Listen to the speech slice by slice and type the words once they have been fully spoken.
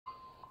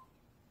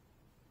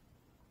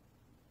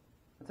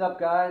What's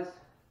up, guys?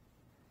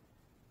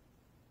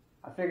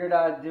 I figured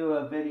I'd do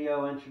a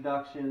video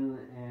introduction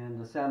and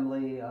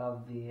assembly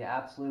of the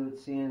Absolute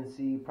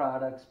CNC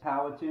Products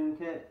Power Tune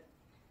Kit.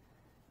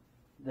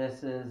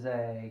 This is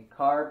a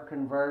carb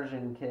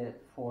conversion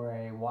kit for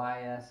a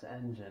YS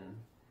engine.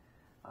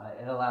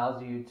 It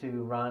allows you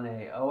to run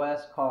a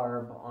OS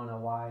Carb on a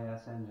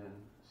YS engine.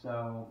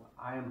 So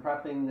I am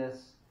prepping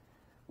this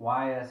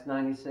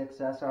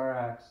YS96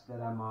 SRX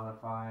that I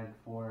modified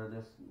for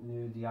this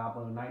new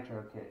Diablo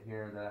Nitro kit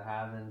here that I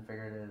have, and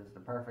figured it is the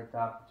perfect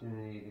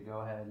opportunity to go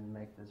ahead and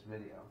make this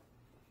video.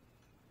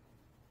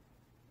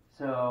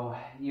 So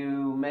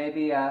you may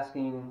be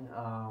asking,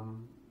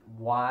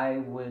 why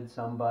would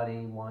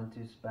somebody want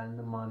to spend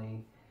the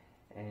money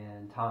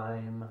and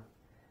time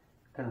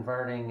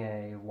converting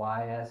a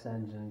YS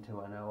engine to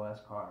an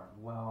OS carb?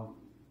 Well,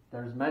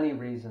 there's many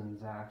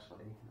reasons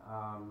actually.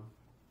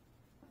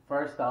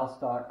 First, I'll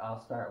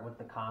start with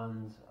the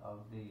cons of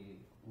the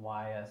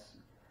YS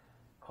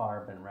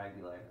carbon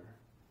regulator.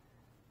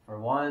 For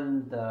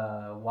one,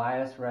 the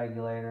YS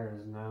regulator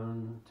is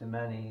known to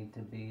many to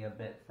be a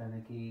bit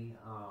finicky.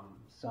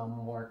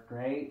 Some work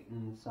great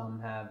and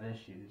some have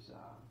issues.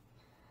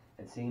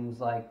 It seems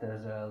like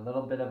there's a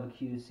little bit of a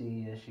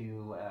QC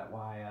issue at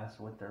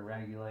YS with their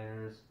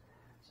regulators.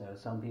 So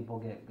some people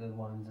get good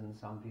ones and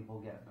some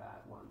people get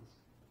bad ones.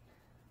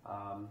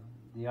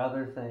 The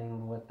other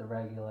thing with the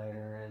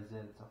regulator is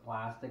it's a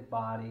plastic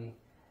body,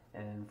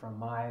 and from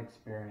my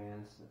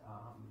experience,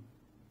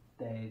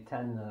 they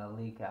tend to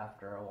leak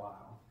after a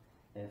while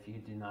if you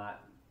do not,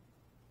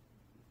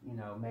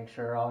 make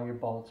sure all your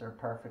bolts are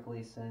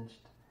perfectly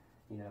cinched,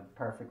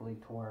 perfectly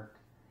torqued,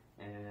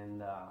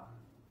 and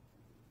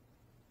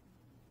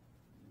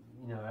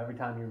every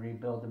time you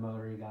rebuild the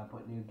motor, you got to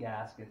put new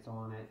gaskets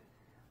on it.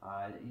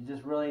 You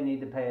just really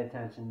need to pay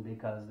attention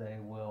because they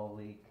will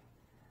leak.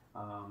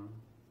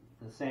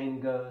 The same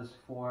goes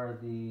for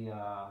the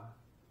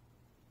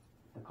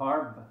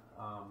carb.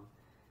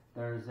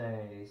 There's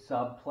a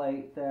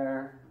subplate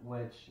there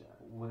which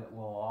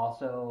will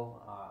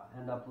also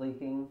end up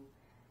leaking,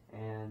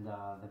 and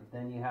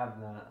then you have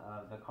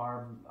the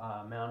carb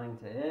mounting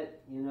to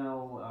it.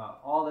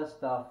 All this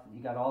stuff.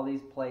 You got all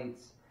these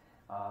plates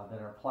that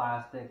are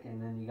plastic, and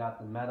then you got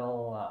the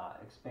metal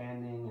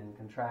expanding and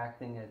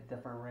contracting at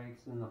different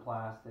rates than the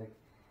plastic,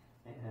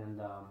 and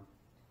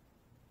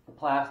the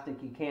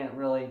plastic you can't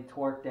really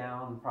torque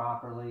down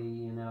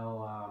properly,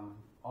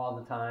 all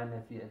the time.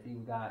 If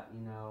you've got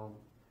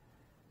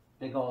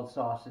big old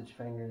sausage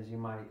fingers, you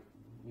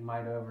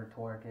might over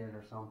torque it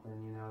or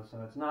something,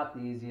 So it's not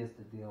the easiest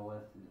to deal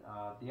with.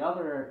 The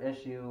other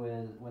issue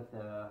is with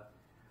the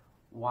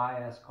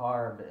YS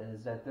carb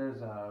is that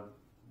there's a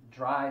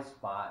dry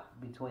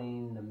spot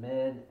between the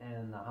mid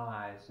and the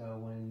high. So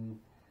when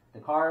the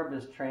carb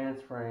is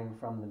transferring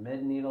from the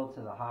mid needle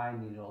to the high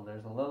needle,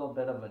 there's a little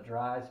bit of a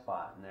dry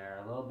spot in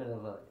there,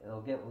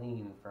 it'll get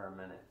lean for a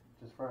minute,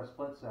 just for a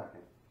split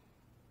second.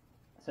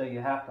 So you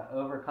have to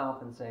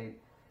overcompensate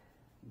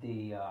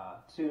the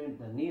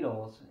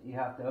needles. You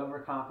have to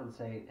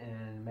overcompensate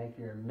and make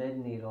your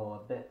mid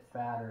needle a bit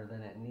fatter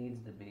than it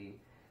needs to be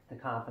to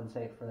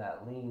compensate for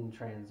that lean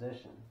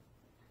transition.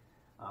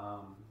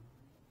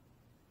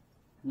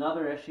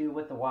 Another issue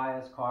with the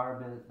YS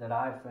carb that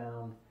I've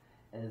found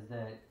is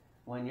that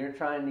when you're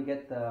trying to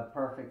get the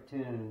perfect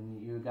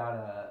tune, you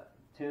gotta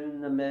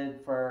tune the mid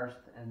first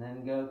and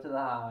then go to the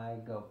high,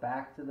 go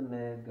back to the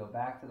mid, go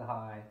back to the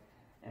high,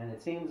 and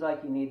it seems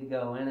like you need to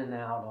go in and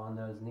out on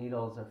those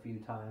needles a few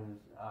times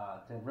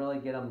to really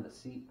get them to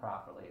seat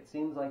properly. It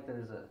seems like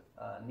there's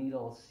a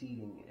needle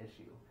seating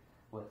issue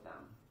with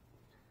them.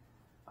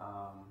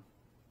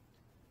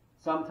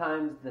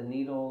 Sometimes the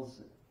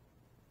needles,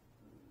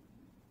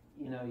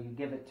 you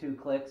give it 2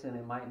 clicks and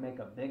it might make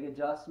a big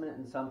adjustment,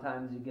 and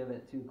sometimes you give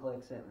it 2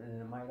 clicks and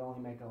it might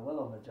only make a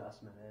little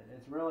adjustment.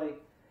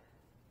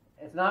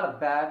 It's not a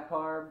bad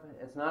carb,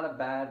 it's not a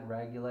bad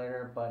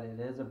regulator, but it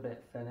is a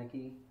bit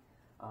finicky.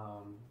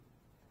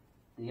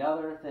 The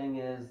other thing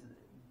is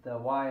the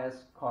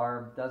YS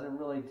carb doesn't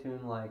really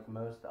tune like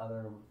most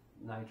other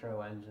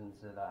nitro engines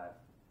that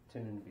I've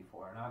tuned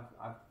before, and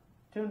I've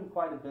tuned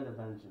quite a bit of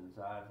engines.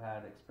 I've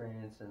had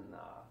experience in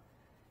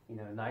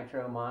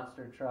nitro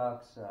monster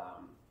trucks.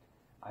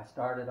 I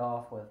started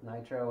off with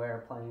nitro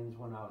airplanes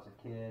when I was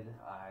a kid.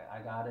 I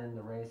got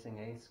into racing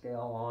 8th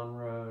scale on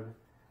road.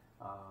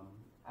 I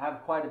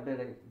have quite a bit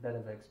of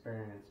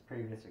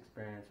previous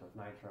experience with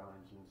nitro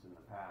engines in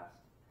the past.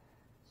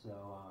 So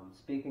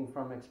speaking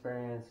from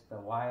experience, the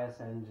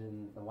YS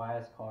engine, the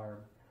YS carb,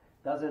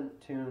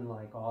 doesn't tune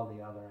like all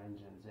the other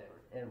engines.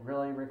 It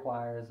really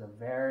requires a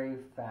very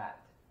fat,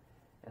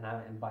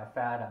 and by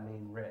fat I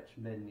mean rich,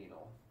 mid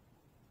needle.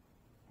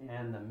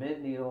 And the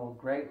mid needle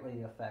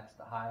greatly affects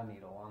the high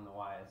needle on the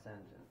YS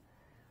engine.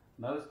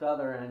 Most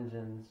other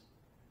engines,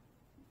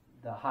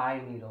 the high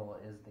needle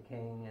is the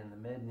king, and the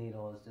mid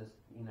needle is just,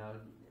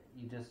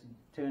 you just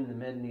tune the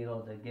mid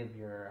needle to give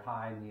your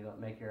high needle,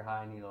 make your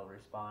high needle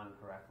respond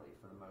correctly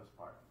for the most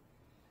part.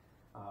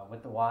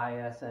 With the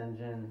YS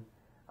engine,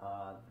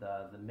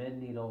 the mid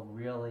needle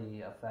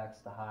really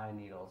affects the high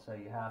needle, so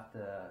you have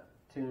to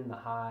tune the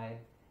high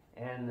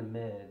and the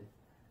mid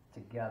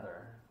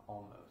together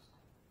almost.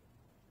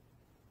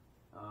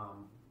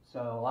 So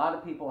a lot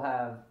of people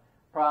have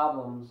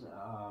problems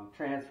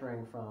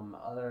transferring from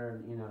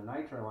other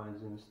nitro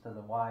engines to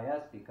the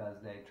YS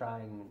because they try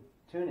and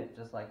tune it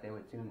just like they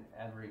would tune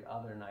every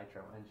other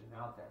nitro engine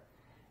out there.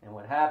 And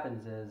what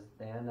happens is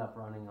they end up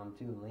running them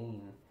too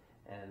lean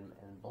and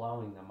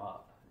blowing them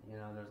up.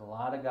 There's a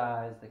lot of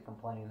guys that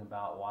complain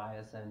about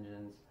YS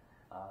engines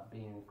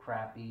being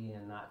crappy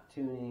and not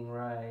tuning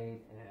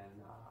right,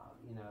 and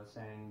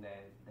saying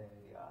they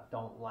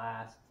don't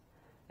last,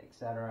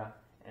 etc.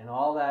 And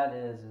all that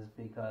is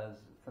because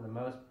for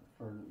 90%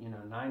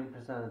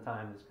 of the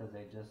time it's because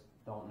they just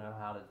don't know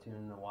how to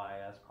tune the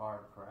YS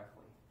carb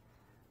correctly.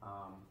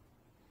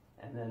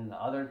 And then the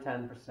other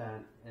 10%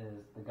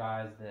 is the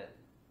guys that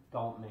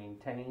don't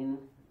maintain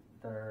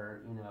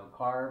their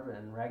carb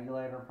and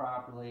regulator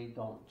properly,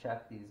 don't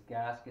check these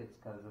gaskets,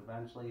 because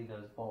eventually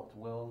those bolts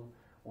will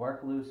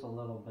work loose a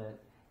little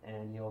bit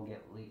and you'll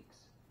get leaks.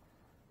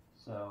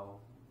 So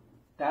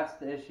that's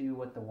the issue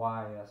with the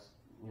YS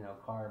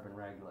carb and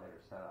regulator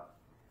setup.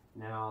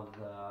 Now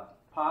the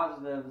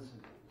positives,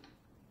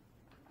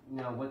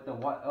 what the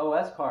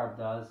OS carb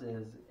does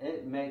is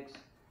it makes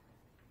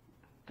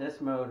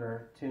this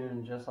motor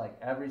tune just like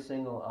every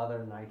single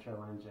other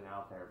nitro engine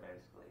out there,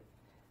 basically.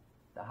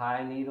 The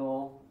high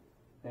needle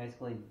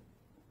basically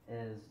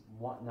is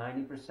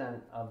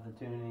 90% of the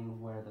tuning,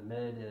 where the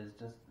mid is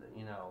just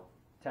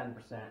 10%,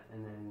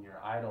 and then your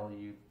idle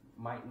you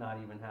might not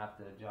even have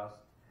to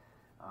adjust,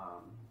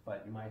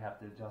 but you might have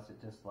to adjust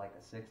it just like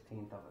a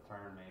 16th of a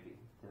turn maybe.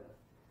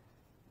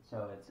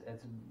 So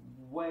it's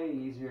way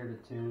easier to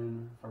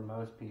tune for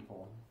most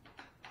people.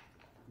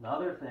 The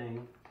other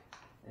thing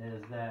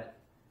is that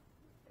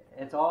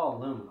it's all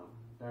aluminum.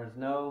 There's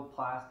no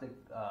plastic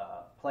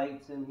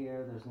plates in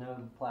here. There's no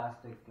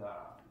plastic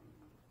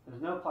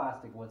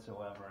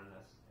whatsoever in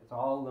this. It's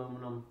all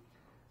aluminum,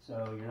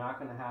 so you're not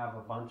going to have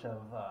a bunch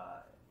of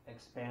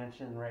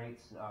expansion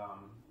rates,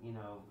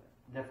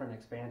 different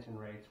expansion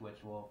rates,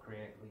 which will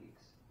create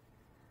leaks.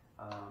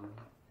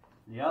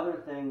 The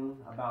other thing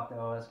about the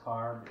OS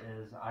Carb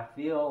is I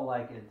feel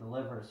like it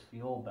delivers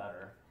fuel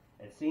better.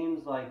 It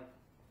seems like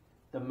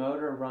the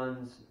motor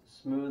runs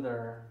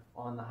smoother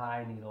on the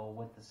high needle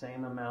with the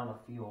same amount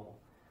of fuel.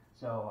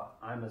 So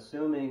I'm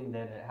assuming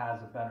that it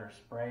has a better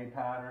spray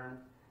pattern.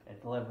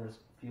 It delivers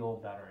fuel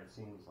better, it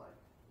seems like.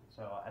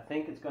 So I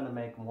think it's going to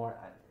make more,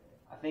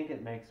 I think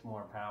it makes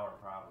more power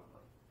probably.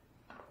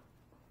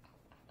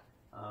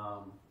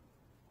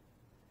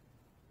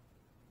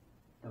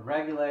 The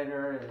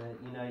regulator,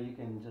 you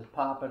can just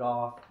pop it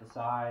off the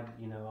side,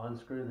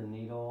 unscrew the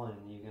needle,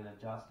 and you can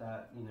adjust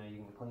that, you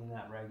can clean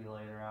that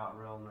regulator out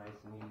real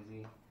nice and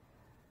easy.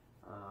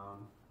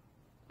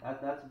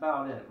 That's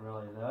about it,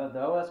 really. The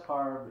OS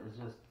Carb is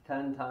just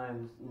 10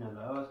 times, the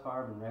OS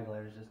Carb and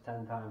regulator is just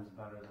 10 times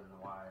better than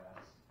the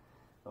YS.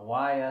 The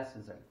YS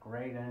is a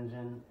great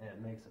engine. It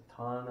makes a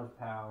ton of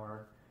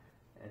power.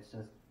 It's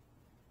just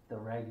the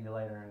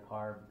regulator and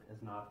carb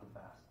is not the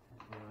best,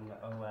 and the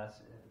OS is.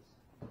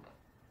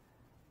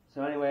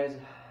 So anyways,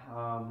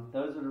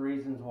 those are the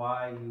reasons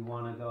why you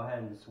want to go ahead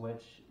and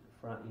switch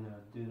from,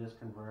 do this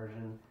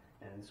conversion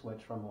and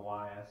switch from a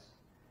YS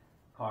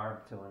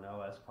carb to an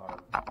OS carb.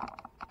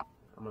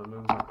 I'm going to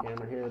move my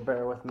camera here.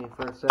 Bear with me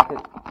for a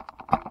second.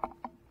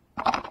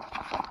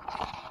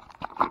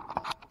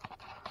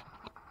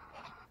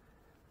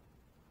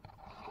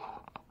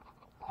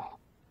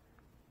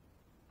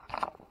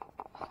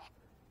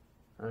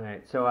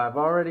 Alright, so I've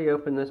already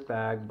opened this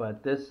bag,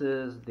 but this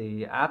is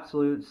the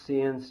Absolute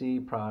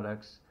CNC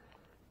Products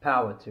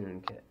Power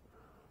Tune Kit.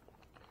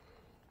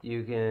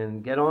 You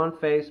can get on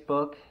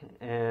Facebook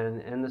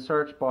and in the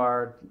search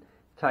bar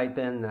type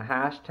in the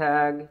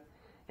hashtag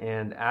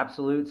and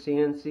Absolute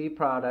CNC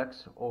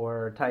Products,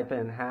 or type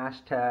in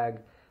hashtag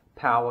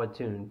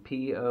Powatune,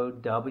 P-O-W-A-T-U-N-E.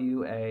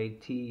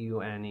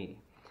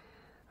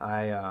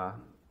 I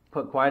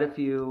put quite a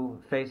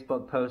few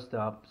Facebook posts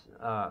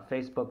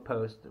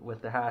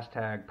with the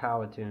hashtag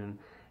Powatune,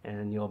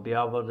 and you'll be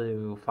able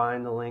to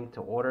find the link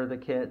to order the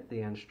kit,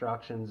 the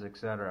instructions,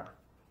 etc.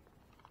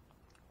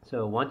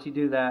 So once you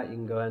do that, you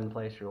can go ahead and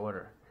place your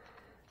order.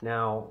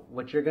 Now,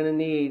 what you're going to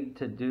need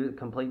to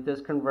complete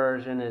this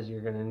conversion is you're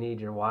going to need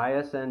your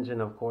YS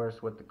engine, of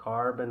course, with the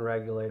carb and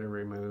regulator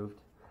removed.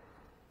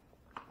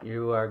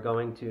 You are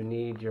going to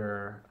need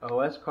your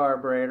OS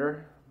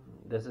carburetor.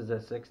 This is a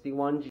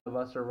 61G of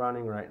us are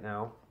running right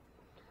now.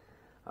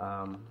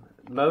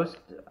 Most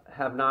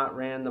have not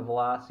ran the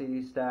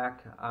velocity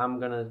stack. I'm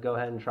going to go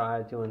ahead and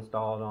try to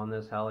install it on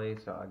this heli,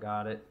 so I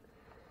got it.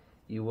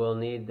 You will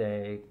need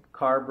a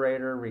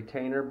carburetor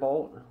retainer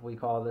bolt. We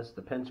call this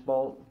the pinch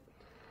bolt.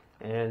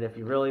 And if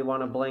you really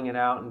want to bling it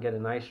out and get a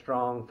nice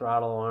strong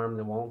throttle arm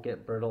that won't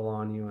get brittle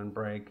on you and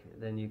break,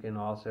 then you can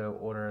also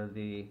order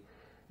the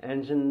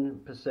Engine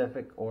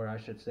Pacific, or I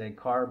should say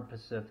Carb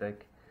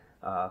Pacific,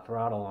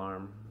 throttle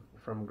arm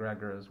from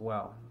Gregor as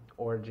well.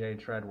 or Jay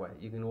Treadway.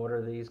 You can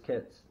order these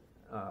kits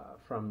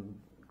from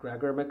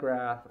Gregor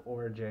McGrath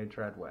or Jay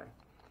Treadway.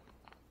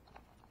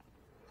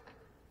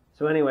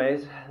 So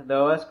anyways, the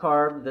OS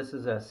Carb, this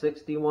is a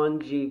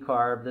 61G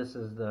carb. This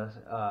is the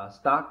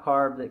stock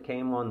carb that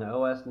came on the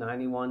OS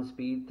 91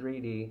 Speed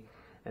 3D,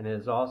 and it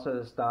is also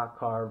the stock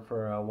carb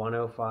for a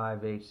 105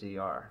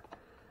 HCR.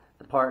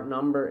 The part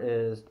number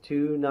is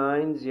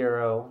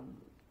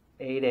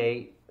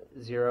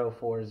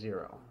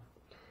 290-88040.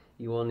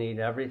 You will need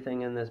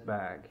everything in this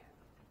bag.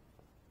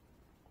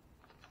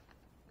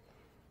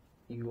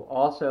 You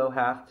also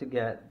have to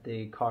get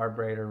the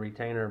carburetor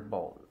retainer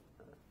bolt.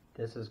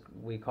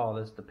 We call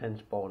this the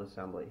pinch bolt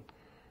assembly.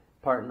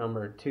 Part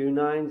number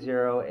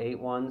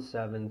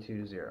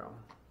 290-81720.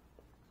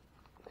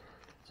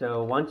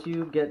 So once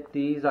you get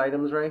these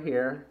items right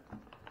here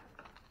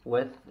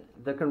with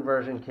the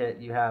conversion kit,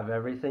 you have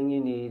everything you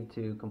need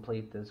to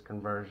complete this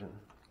conversion.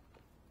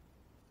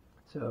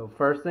 So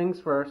first things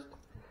first,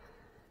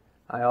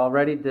 I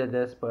already did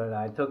this, but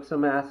I took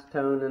some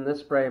acetone in the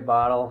spray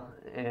bottle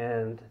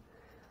and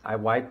I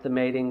wiped the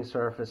mating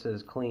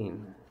surfaces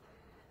clean.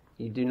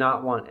 You do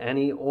not want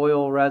any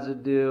oil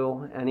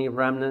residue, any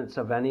remnants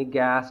of any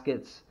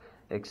gaskets,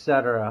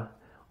 etc.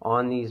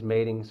 on these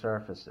mating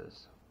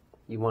surfaces.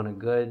 You want a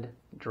good,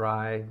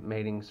 dry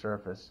mating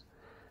surface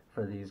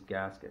for these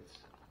gaskets.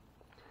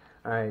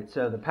 Alright,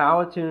 so the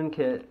Powatoon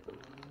kit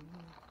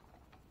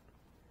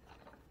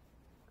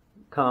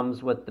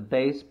comes with the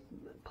base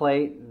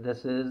plate.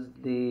 This is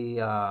the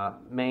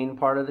main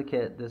part of the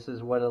kit. This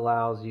is what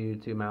allows you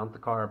to mount the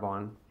carb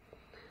on.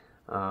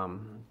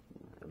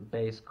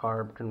 Base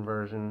carb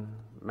conversion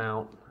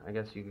mount, I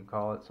guess you could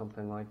call it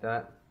something like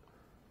that.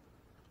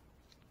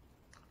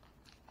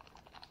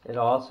 It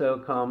also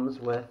comes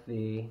with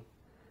the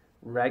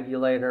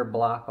regulator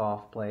block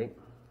off plate,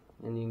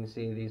 and you can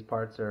see these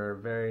parts are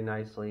very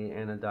nicely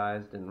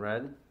anodized in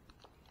red.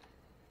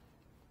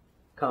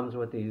 Comes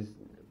with these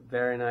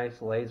very nice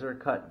laser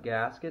cut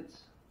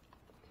gaskets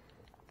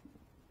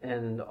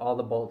and all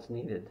the bolts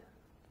needed.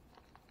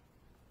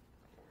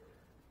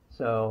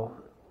 So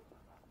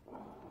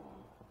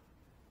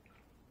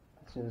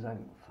as soon as I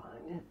can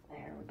find it,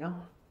 there we go.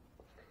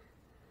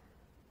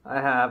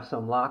 I have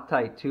some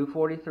Loctite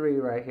 243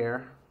 right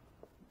here.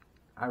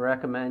 I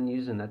recommend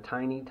using a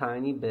tiny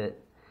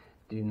bit.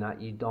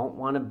 You don't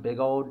want a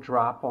big old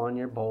drop on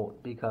your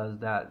bolt, because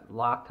that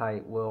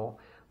Loctite will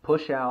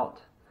push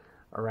out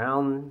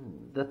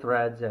around the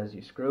threads as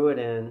you screw it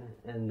in,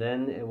 and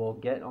then it will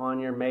get on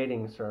your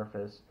mating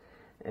surface,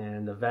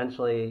 and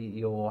eventually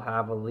you'll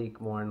have a leak,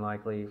 more than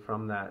likely,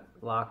 from that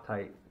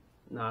Loctite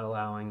not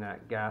allowing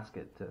that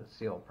gasket to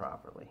seal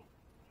properly.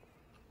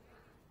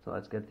 So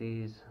let's get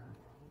these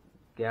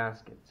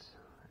gaskets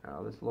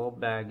out of this little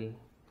baggie.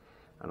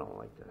 I don't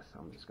like this,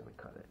 I'm just going to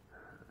cut it.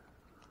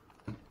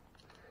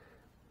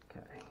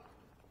 Okay.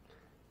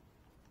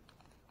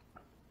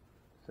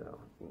 So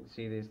you can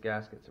see these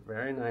gaskets are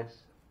very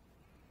nice.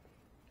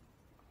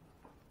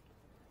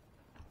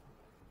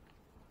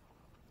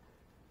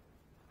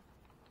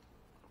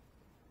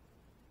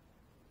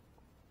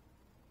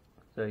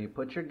 So you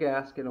put your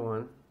gasket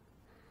on,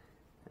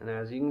 and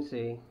as you can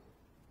see,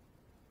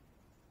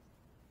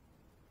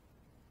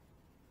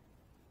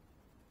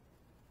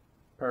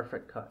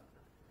 perfect cut.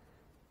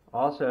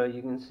 Also,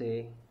 you can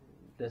see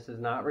this is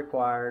not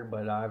required,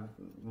 but I've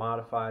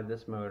modified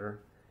this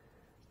motor.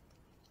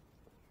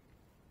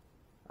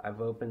 I've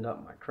opened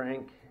up my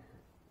crank,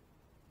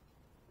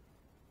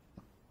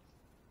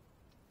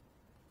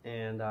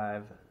 and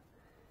I've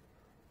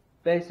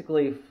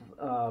basically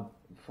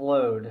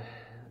flowed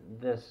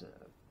this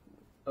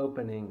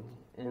opening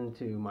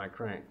into my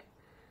crank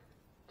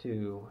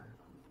to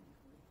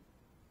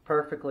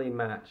perfectly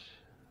match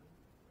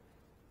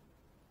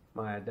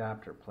my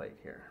adapter plate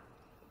here.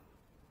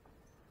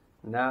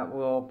 And that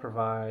will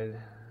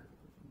provide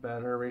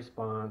better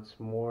response,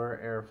 more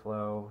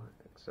airflow,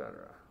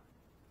 etc.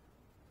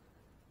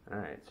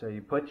 Alright, so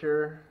you put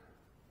your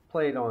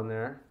plate on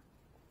there,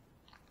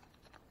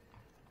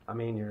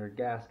 your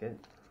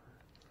gasket,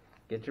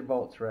 get your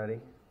bolts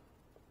ready.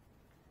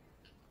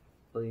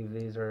 I believe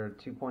these are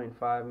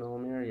 2.5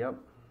 millimeter, yep. I'm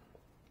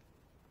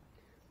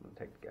going to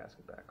take the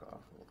gasket back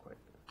off real quick.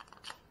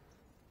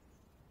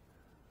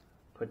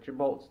 Put your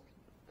bolts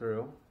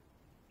through.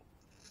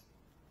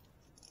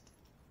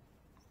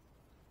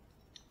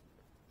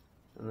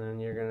 And then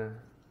you're going to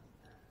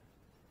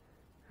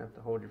have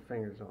to hold your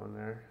fingers on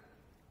there.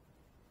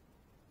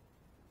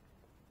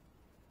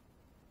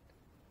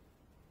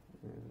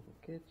 And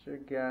get your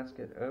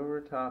gasket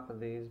over top of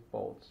these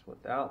bolts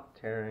without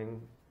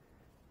tearing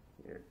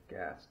your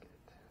gasket.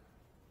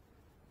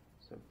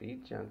 So be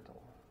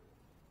gentle.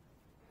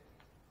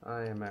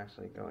 I am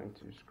actually going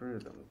to screw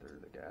them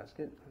through the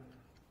gasket,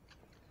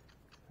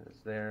 as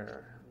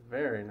they're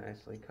very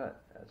nicely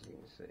cut, as you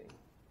can see.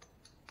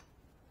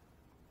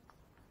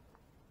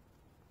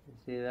 You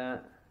see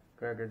that?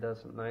 Gregor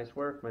does some nice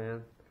work,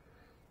 man.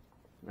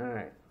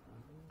 Alright.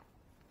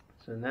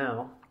 So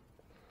now,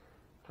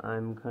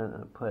 I'm going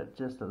to put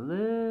just a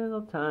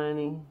little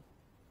tiny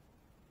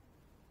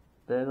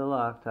bit of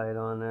Loctite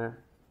on there.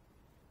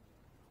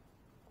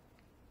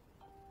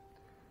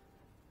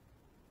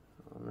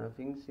 I don't know if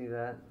you can see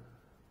that.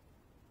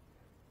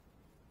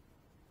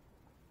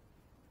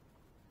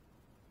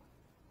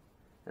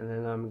 And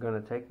then I'm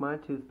going to take my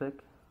toothpick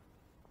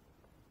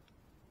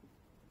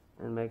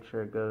and make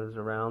sure it goes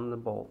around the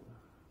bolt.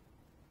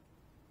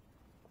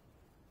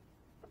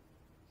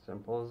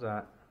 Simple as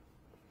that.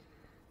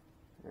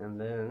 And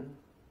then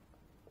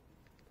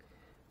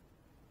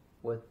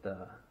with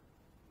the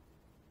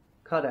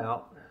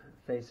cutout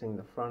facing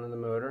the front of the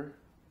motor,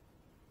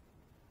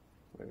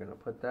 we're going to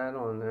put that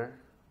on there.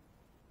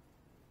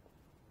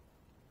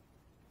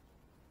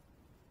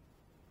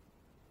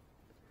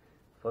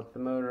 Flip the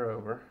motor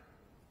over.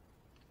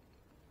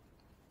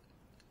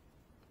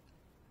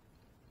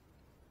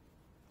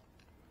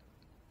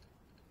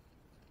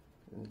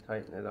 And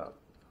tighten it up.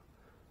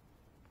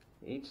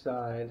 Each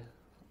side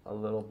a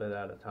little bit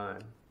at a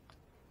time.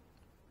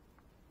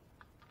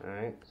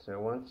 Alright, so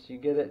once you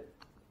get it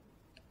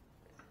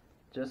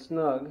just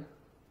snug,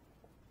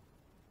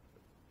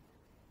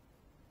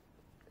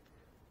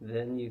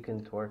 then you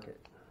can torque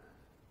it.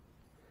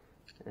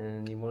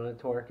 And you want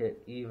to torque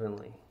it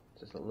evenly,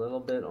 just a little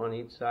bit on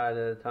each side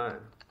at a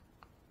time.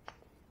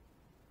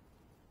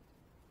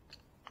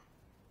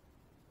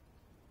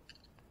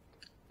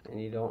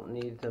 And you don't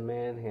need to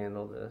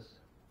manhandle this.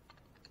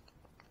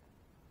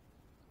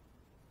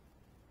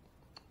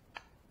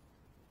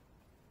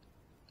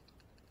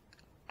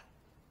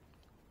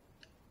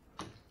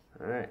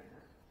 Alright,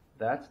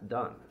 that's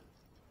done.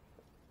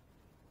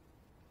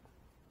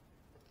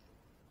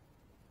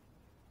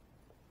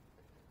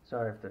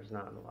 Sorry if there's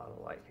not a lot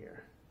of light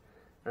here.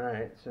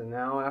 Alright, so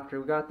now after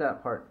we got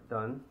that part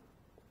done,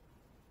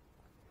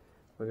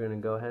 we're going to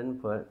go ahead and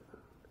put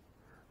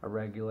a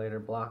regulator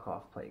block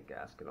off plate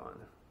gasket on.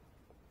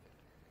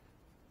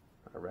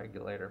 A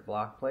regulator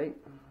block plate.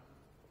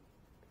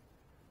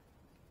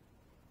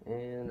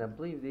 And I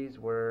believe these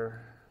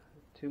were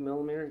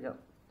 2mm? Yep,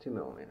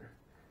 2mm.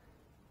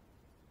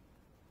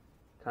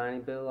 Tiny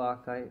bit of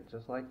Loctite,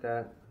 just like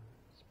that.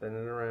 Spin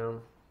it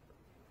around.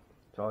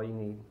 That's all you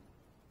need.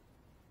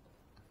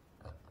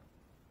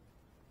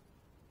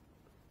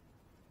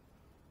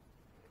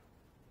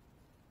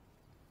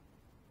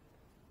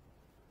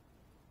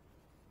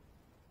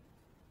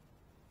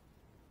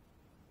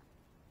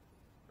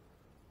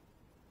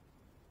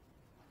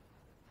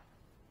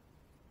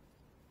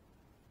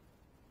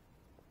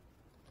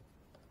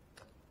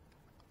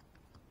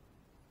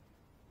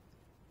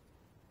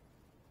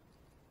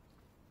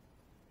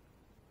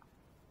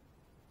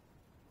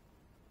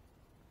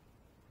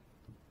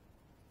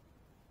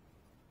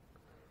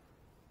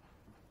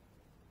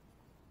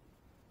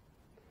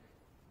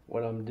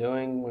 What I'm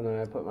doing when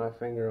I put my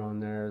finger on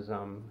there is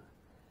I'm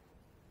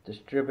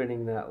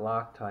distributing that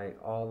Loctite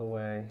all the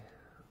way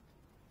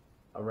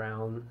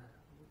around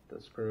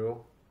the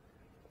screw,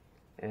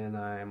 and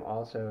I'm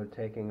also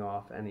taking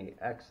off any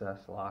excess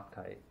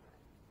Loctite.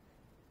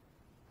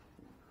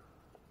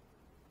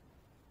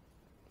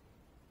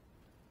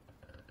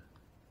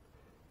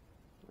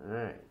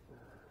 Alright,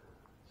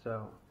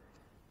 so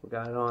we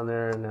got it on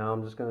there, and now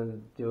I'm just going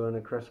to do in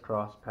a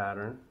crisscross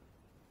pattern.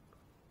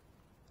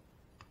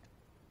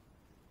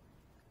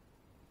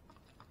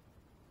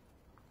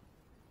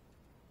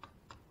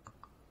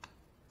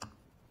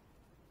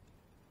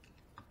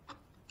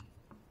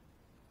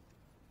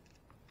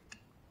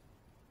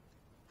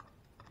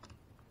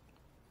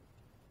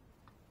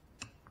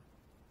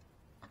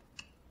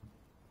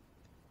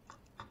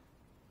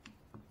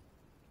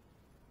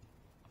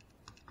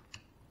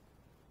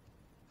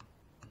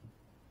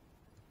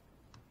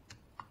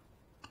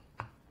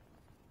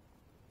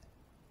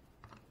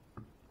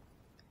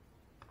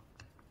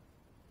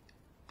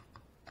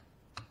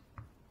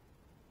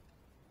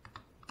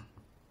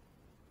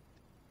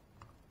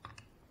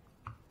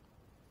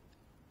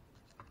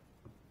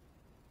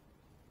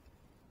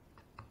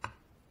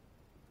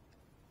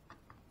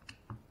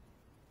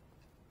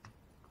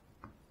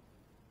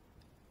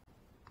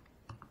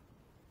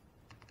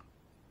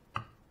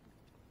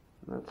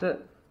 That's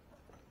it.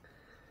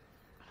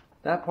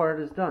 That part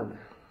is done.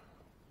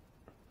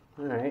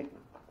 Alright,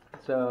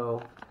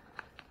 so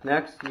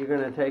next you're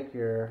going to take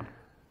your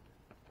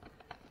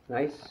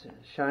nice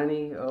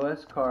shiny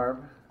OS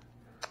Carb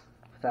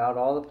without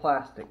all the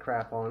plastic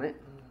crap on it.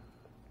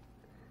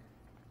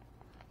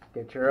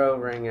 Get your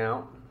O-ring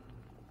out.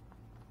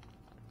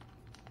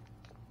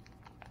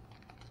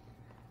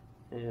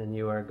 And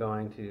you are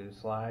going to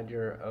slide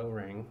your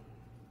O-ring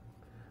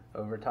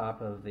over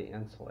top of the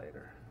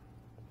insulator.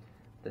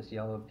 This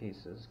yellow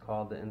piece is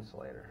called the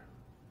insulator.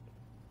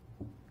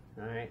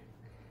 Alright,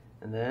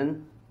 and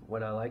then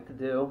what I like to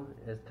do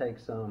is take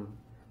some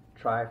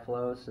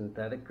Tri-Flow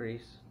synthetic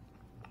grease,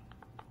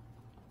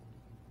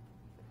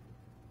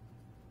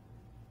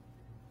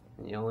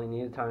 and you only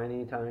need a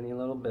tiny, tiny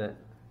little bit.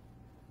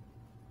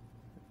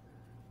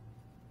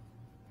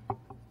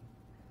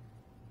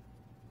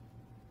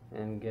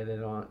 And get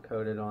it on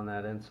coated on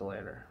that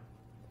insulator.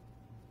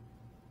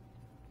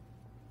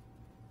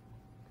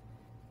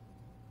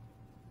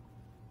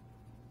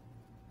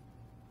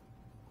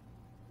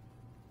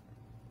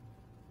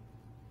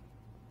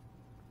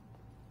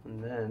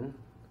 And then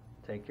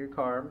take your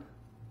carb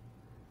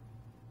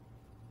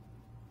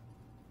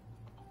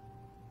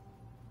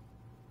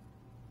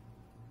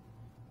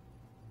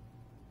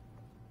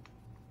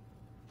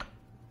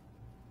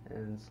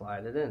and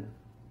slide it in,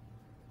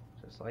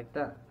 just like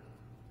that.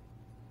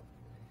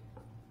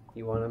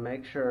 You want to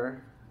make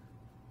sure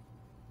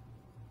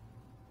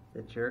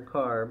that your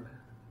carb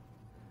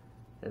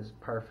is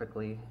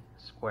perfectly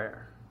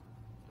square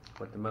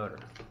with the motor.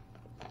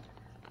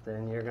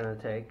 Then you're going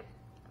to take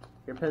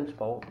your pinch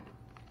bolt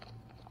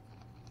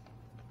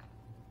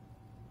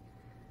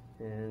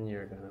and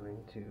you're going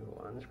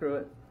to unscrew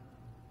it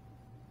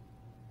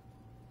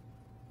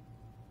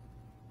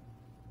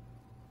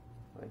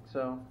like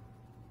so.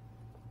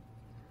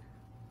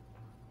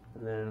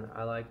 And then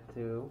I like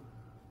to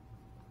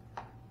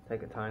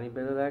take a tiny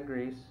bit of that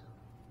grease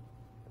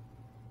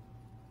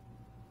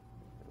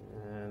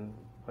and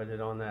put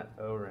it on that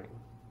O-ring.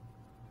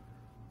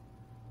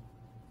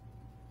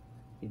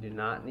 You do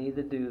not need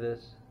to do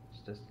this,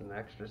 it's just an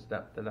extra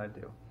step that I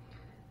do.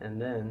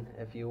 And then,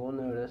 if you will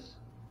notice,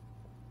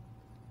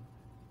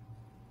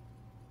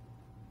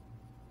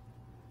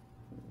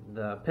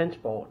 the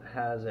pinch bolt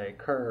has a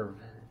curve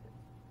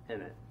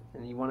in it.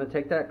 And you want to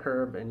take that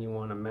curve and you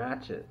want to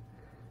match it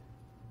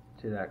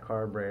to that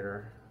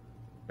carburetor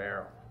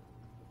barrel.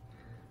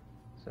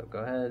 So go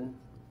ahead,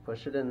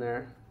 push it in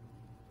there,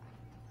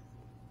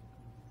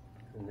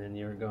 and then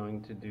you're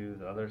going to do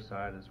the other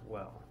side as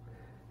well.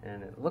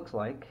 And it looks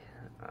like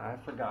I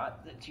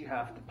forgot that you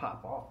have to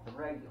pop off the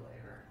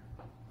regulator.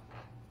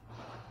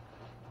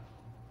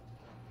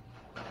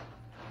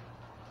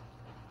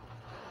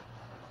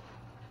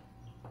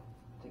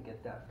 To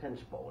get that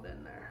pinch bolt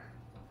in there.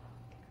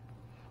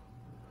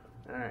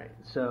 Alright,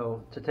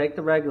 so to take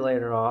the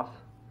regulator off,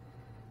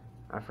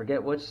 I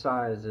forget which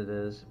size it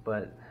is,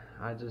 but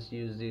I just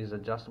use these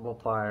adjustable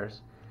pliers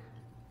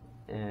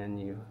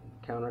and you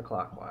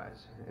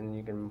counterclockwise and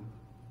you can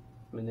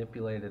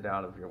manipulate it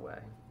out of your way.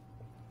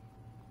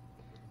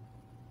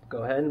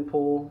 Go ahead and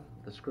pull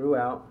the screw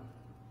out.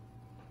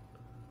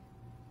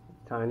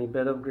 Tiny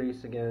bit of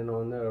grease again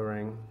on the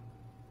O-ring.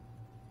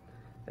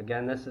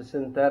 Again, this is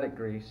synthetic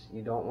grease.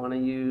 You don't want to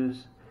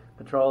use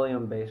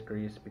petroleum-based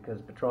grease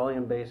because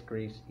petroleum-based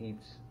grease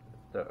eats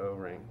the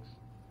O-rings.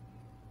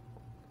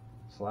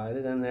 Slide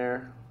it in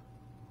there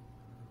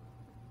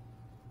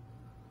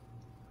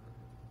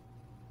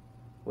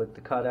with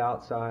the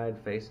cutout side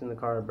facing the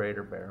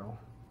carburetor barrel.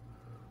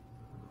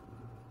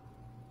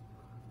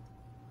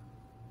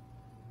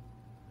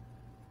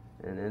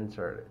 And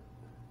insert it.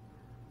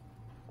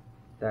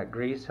 That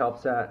grease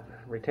helps that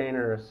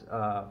retainer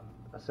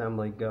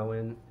assembly go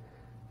in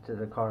to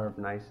the carb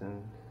nice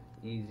and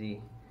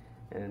easy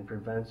and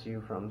prevents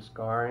you from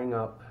scarring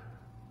up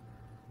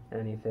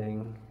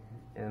anything,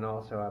 and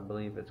also I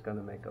believe it's going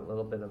to make a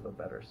little bit of a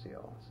better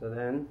seal. So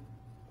then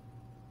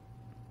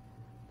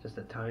just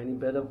a tiny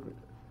bit of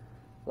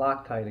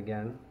Loctite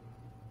again,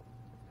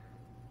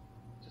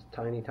 just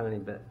tiny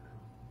bit.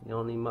 You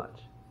don't need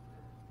much.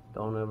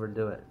 Don't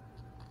overdo it.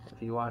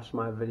 If you watched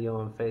my video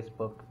on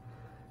Facebook,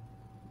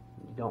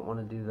 you don't want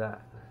to do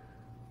that.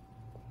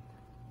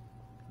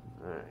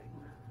 Alright.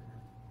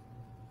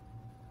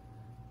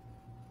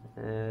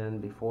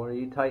 And before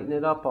you tighten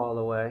it up all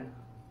the way,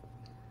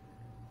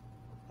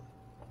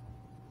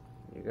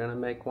 you're going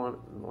to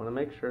want to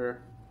make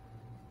sure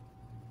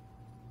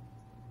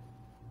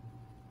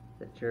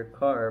that your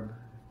carb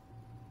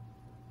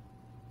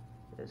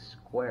is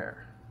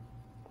square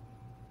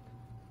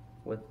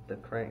with the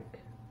crank.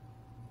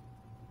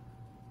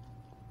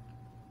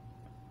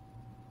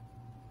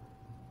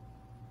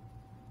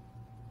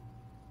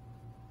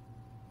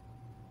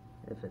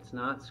 If it's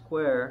not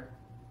square,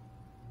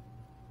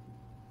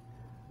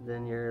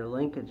 then your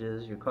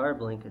linkages, your carb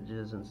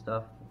linkages and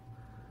stuff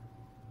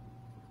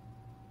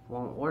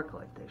won't work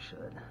like they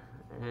should.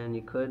 And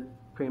you could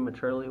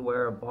prematurely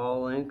wear a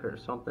ball link or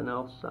something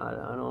else, I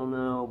don't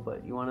know,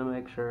 but you want to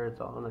make sure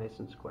it's all nice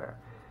and square.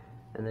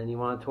 And then you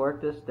want to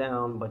torque this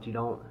down, but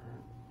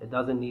it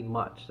doesn't need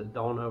much, so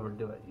don't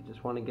overdo it. You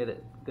just want to get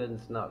it good and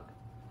snug.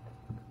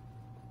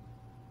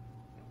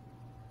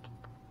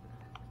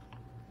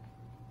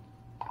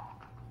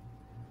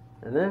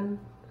 And then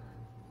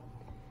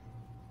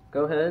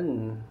go ahead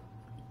and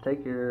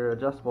take your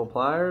adjustable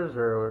pliers,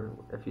 or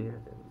if you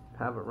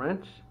have a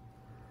wrench,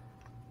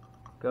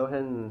 go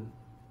ahead and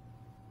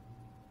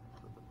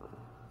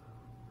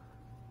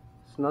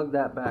snug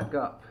that back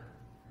up,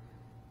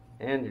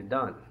 and you're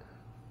done.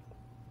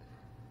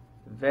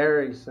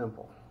 Very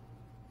simple.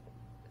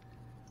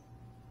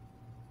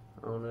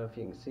 I don't know if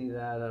you can see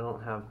that. I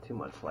don't have too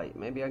much light.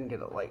 Maybe I can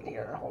get a light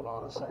here. Hold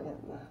on a second.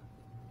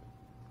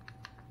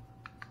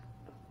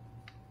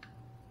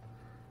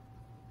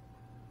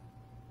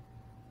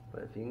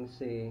 But if you can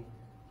see,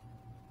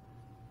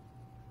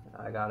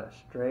 I got a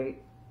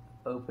straight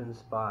open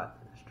spot,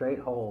 straight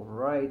hole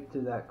right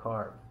to that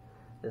carb.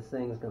 This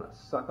thing is going to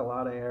suck a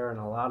lot of air and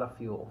a lot of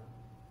fuel.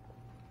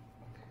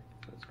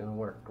 It's going to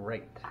work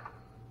great.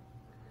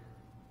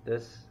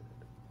 This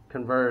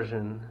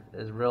conversion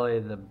is really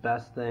the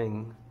best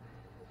thing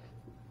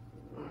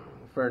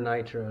for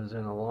nitros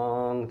in a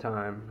long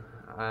time.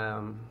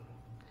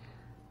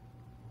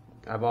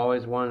 I've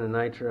always wanted a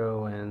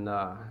nitro, and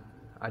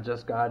I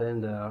just got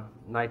into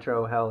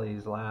nitro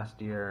helis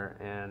last year,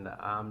 and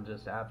I'm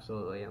just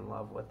absolutely in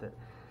love with it.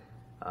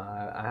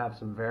 I have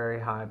some very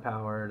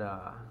high-powered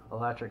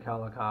electric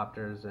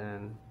helicopters,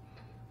 and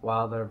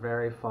while they're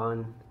very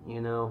fun, you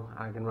know,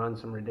 I can run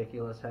some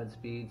ridiculous head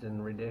speeds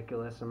and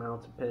ridiculous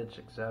amounts of pitch,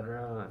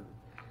 etc. And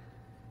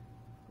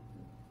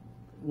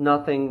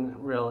nothing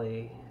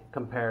really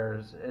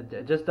compares.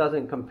 It just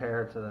doesn't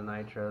compare to the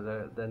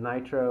nitro. The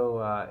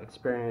nitro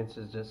experience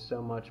is just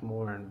so much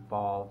more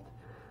involved.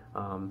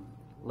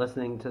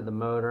 Listening to the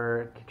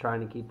motor,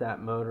 trying to keep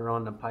that motor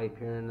on the pipe,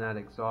 hearing that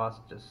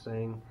exhaust just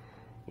sing,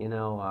 you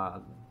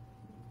know,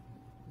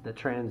 the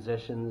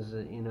transitions,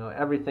 you know,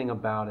 everything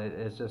about it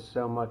is just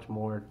so much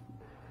more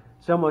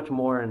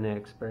in the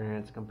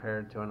experience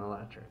compared to an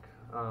electric.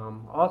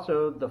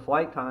 Also, the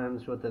flight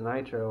times with the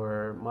nitro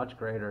are much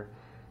greater.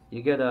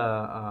 You get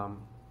a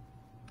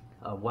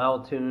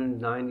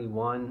well-tuned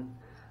 91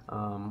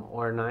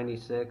 or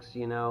 96,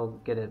 you know,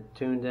 get it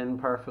tuned in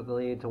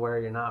perfectly to where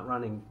you're not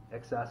running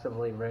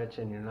excessively rich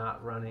and you're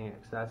not running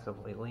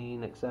excessively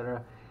lean,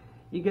 etc.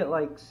 You get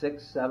like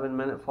 6-7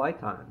 minute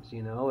flight times,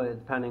 you know,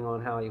 depending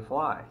on how you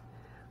fly.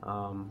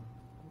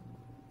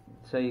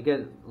 So you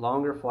get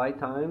longer flight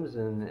times,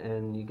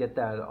 and you get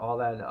that all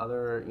that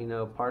other, you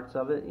know, parts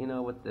of it, you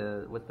know, with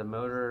the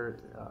motor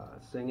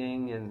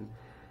singing and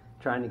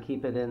trying to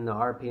keep it in the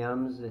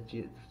RPMs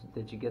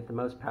that you get the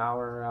most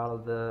power out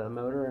of the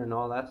motor and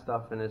all that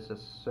stuff, and it's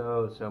just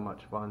so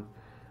much fun.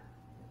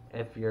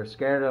 If you're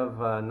scared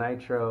of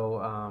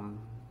nitro,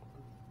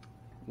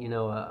 you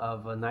know,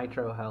 of a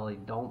nitro heli,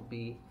 don't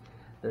be.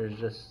 There's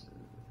just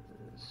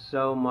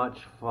so much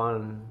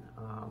fun,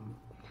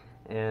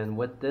 and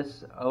with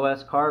this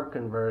OS Carb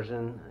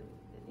Conversion,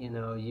 you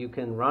know, you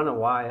can run a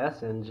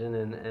YS engine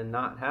and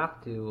not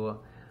have to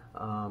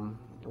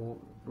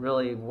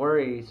really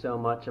worry so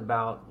much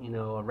about, you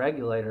know, a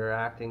regulator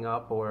acting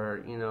up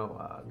or, you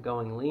know,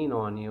 going lean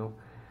on you,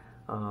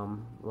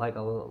 like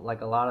a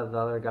lot of the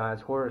other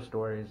guys' horror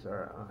stories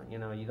are. You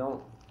know, you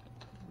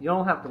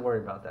don't have to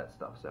worry about that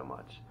stuff so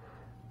much.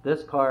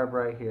 This carb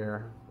right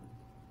here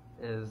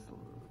is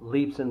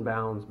leaps and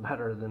bounds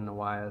better than the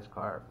YS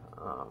carb.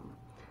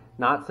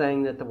 Not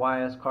saying that the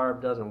YS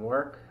carb doesn't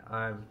work.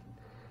 I've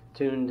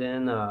tuned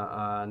in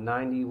a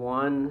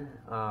 91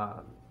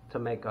 to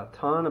make a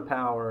ton of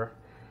power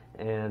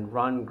and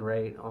run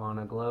great on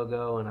a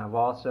Glogo, and I've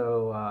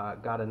also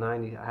got a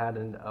 90. I had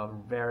a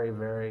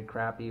very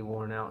crappy,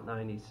 worn out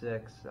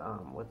 96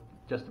 with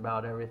just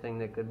about everything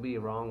that could be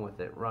wrong with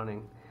it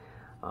running.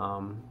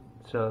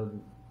 So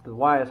the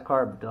YS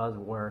carb does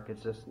work.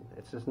 It's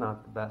just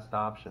not the best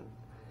option.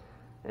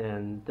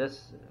 And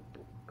this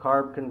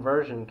carb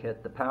conversion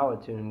kit, the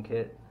PowerTune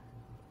kit,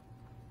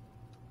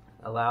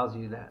 allows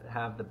you to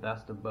have the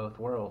best of both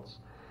worlds.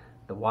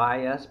 The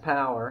YS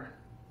power,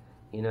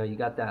 you know, you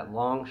got that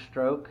long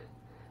stroke,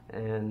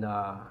 and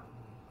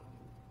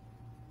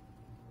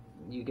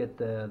you get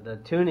the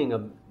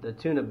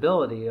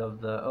tunability of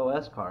the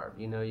OS carb.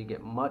 You know, you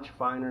get much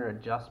finer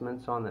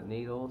adjustments on the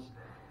needles,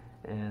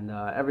 and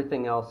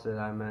everything else that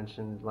I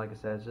mentioned. Like I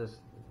said,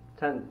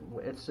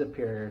 it's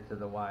superior to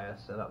the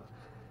YS setup.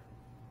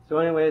 So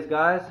anyways,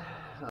 guys,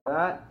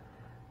 that,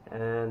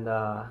 and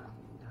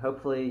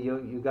hopefully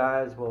you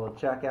guys will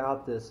check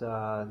out this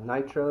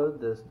Nitro,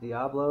 this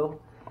Diablo,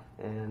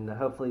 and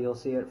hopefully you'll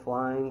see it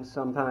flying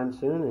sometime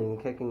soon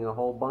and kicking a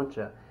whole bunch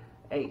of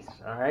ace.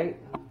 All right?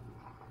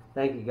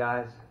 Thank you,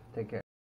 guys. Take care.